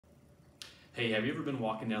Hey, have you ever been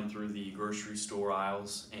walking down through the grocery store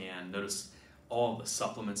aisles and noticed all the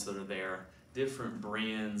supplements that are there, different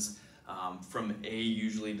brands, from A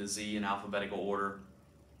usually to Z in alphabetical order,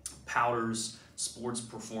 powders, sports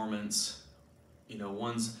performance,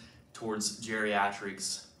 ones towards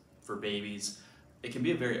geriatrics for babies. It can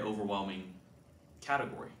be a very overwhelming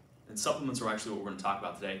category. And supplements are actually what we're going to talk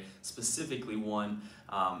about today, specifically one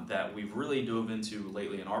that we've really dove into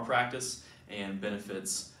lately in our practice and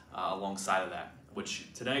benefits alongside of that,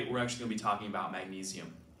 which tonight we're actually going to be talking about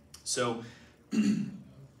magnesium. So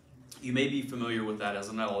you may be familiar with that as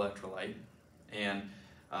an electrolyte, and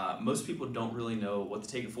most people don't really know what to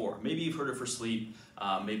take it for. Maybe you've heard it for sleep,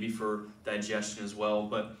 maybe for digestion as well,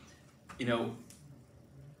 but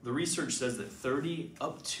the research says that 30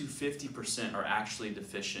 up to 50% are actually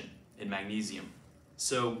deficient in magnesium.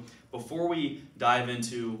 So before we dive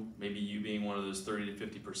into maybe you being one of those 30 to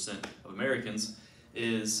 50% of Americans,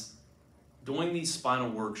 is doing these spinal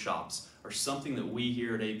workshops are something that we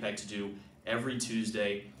here at Apex do every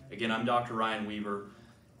Tuesday. Again, I'm Dr. Ryan Weaver,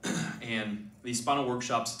 and these spinal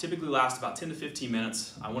workshops typically last about 10 to 15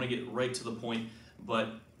 minutes. I want to get right to the point,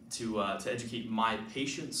 but to educate my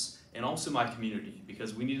patients and also my community,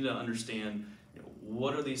 because we need to understand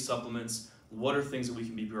what are these supplements, what are things that we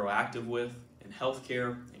can be proactive with in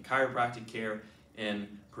healthcare, in chiropractic care, in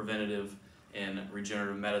preventative and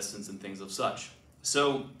regenerative medicines and things of such.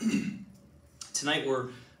 So tonight we're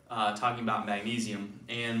talking about magnesium,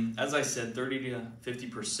 and as I said, 30 to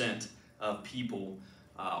 50% of people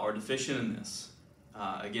are deficient in this.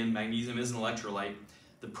 Again, magnesium is an electrolyte.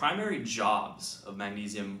 The primary jobs of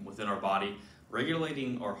magnesium within our body: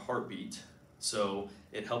 regulating our heartbeat, so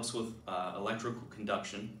it helps with electrical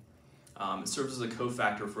conduction. It serves as a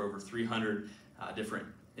cofactor for over 300 different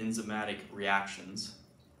enzymatic reactions.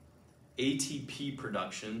 ATP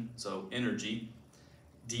production, so energy.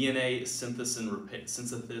 DNA synthesis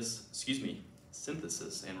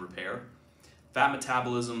and repair. Fat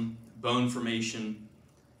metabolism, bone formation,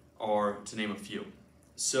 are to name a few.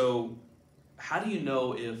 So how do you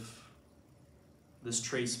know if this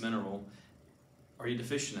trace mineral, are you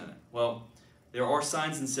deficient in it? Well, there are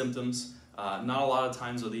signs and symptoms. Not a lot of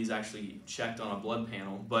times are these actually checked on a blood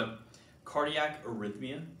panel, but cardiac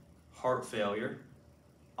arrhythmia, heart failure,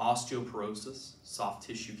 osteoporosis, soft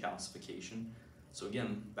tissue calcification. So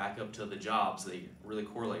again, back up to the jobs, they really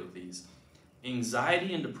correlate with these.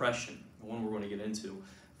 Anxiety and depression, the one we're going to get into.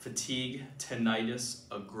 Fatigue, tinnitus,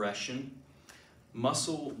 aggression,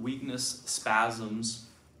 muscle weakness, spasms,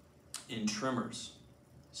 and tremors.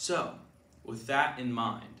 So, with that in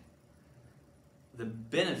mind, the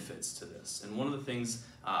benefits to this, and one of the things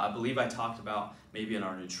I believe I talked about maybe in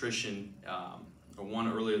our nutrition, or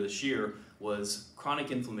one earlier this year, was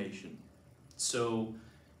chronic inflammation. So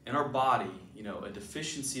in our body, a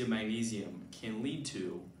deficiency of magnesium can lead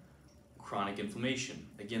to chronic inflammation.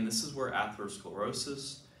 Again, this is where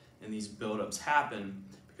atherosclerosis and these buildups happen,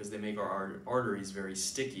 because they make our arteries very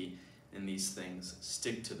sticky, and these things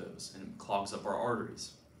stick to those and clogs up our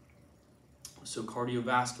arteries. So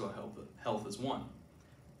cardiovascular health is one.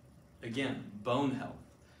 Again, bone health.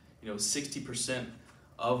 60%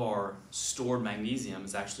 of our stored magnesium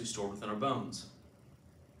is actually stored within our bones.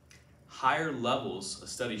 Higher levels, a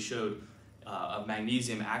study showed, of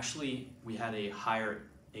magnesium, actually we had a higher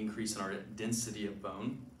increase in our density of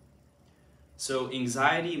bone. So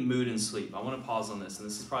anxiety, mood, and sleep. I want to pause on this, and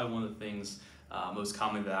this is probably one of the things most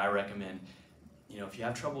commonly that I recommend. If you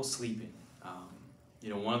have trouble sleeping,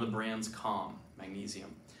 one of the brands, Calm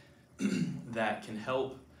Magnesium, that can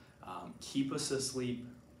help keep us asleep,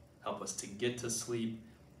 help us to get to sleep,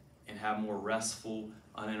 and have more restful,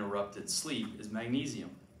 uninterrupted sleep, is magnesium.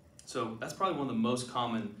 So that's probably one of the most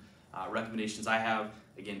common recommendations I have.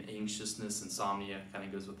 Again, anxiousness, insomnia kind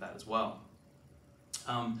of goes with that as well.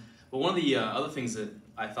 But one of the other things that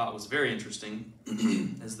I thought was very interesting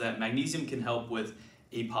is that magnesium can help with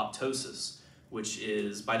apoptosis, which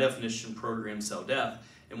is by definition programmed cell death.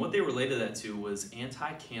 And what they related that to was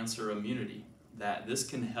anti-cancer immunity, that this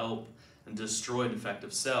can help and destroy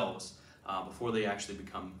defective cells before they actually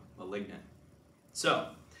become malignant. So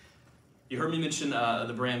you heard me mention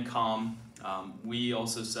the brand Calm. We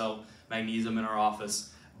also sell magnesium in our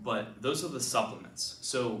office, but those are the supplements.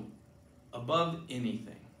 So above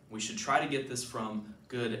anything, we should try to get this from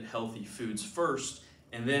good, healthy foods first,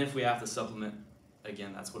 and then if we have to supplement,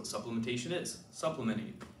 again, that's what supplementation is,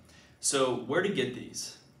 supplementing. So where to get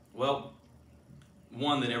these? Well,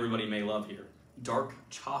 one that everybody may love here, dark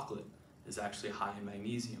chocolate is actually high in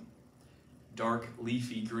magnesium. Dark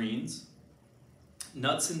leafy greens,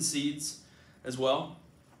 nuts and seeds as well,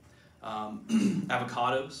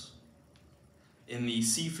 avocados, In the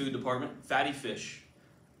seafood department, fatty fish,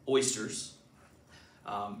 oysters.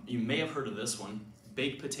 You may have heard of this one,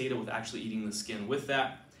 baked potato with actually eating the skin with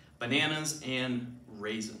that, bananas, and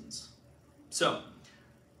raisins. So,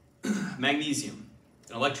 magnesium,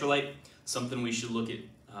 an electrolyte, something we should look at,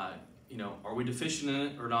 are we deficient in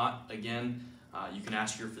it or not? Again, you can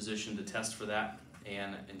ask your physician to test for that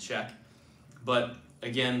and check. But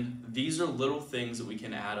again, these are little things that we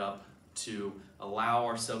can add up to allow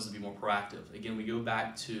ourselves to be more proactive. Again, we go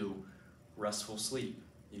back to restful sleep.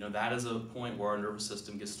 That is a point where our nervous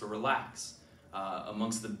system gets to relax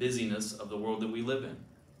amongst the busyness of the world that we live in.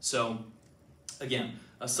 So again,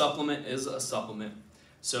 a supplement is a supplement.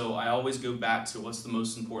 So I always go back to what's the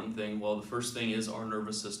most important thing. Well, the first thing is our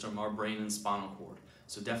nervous system, our brain and spinal cord.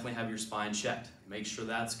 So definitely have your spine checked. Make sure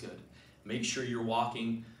that's good. Make sure you're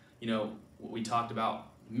walking, what we talked about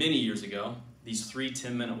many years ago, these 3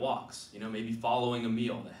 10-minute walks, maybe following a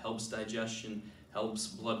meal that helps digestion, helps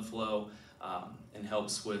blood flow, and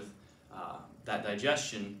helps with that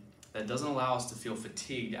digestion that doesn't allow us to feel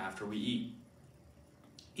fatigued after we eat.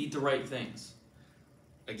 Eat the right things.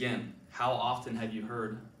 Again, how often have you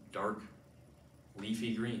heard dark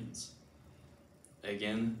leafy greens?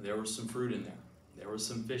 Again, there was some fruit in there. There was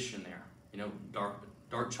some fish in there.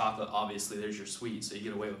 Dark chocolate, obviously, there's your sweet, so you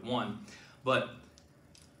get away with one. But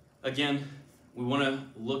again, we want to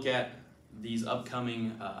look at these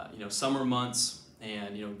upcoming, summer months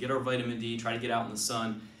and, get our vitamin D, try to get out in the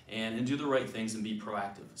sun and do the right things and be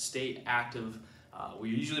proactive. Stay active. We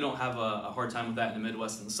usually don't have a hard time with that in the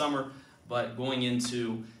Midwest in the summer, but going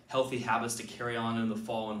into healthy habits to carry on in the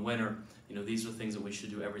fall and winter, these are things that we should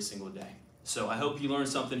do every single day. So I hope you learned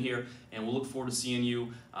something here, and we'll look forward to seeing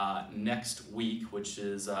you next week, which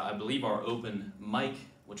is, I believe, our open mic,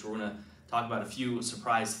 which we're going to talk about a few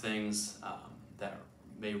surprise things that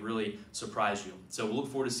may really surprise you. So we'll look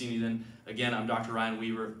forward to seeing you then. Again, I'm Dr. Ryan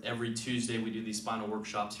Weaver. Every Tuesday we do these spinal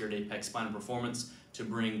workshops here at Apex Spinal Performance to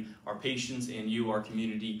bring our patients and you, our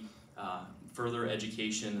community, further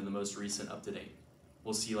education and the most recent up-to-date.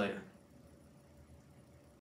 We'll see you later.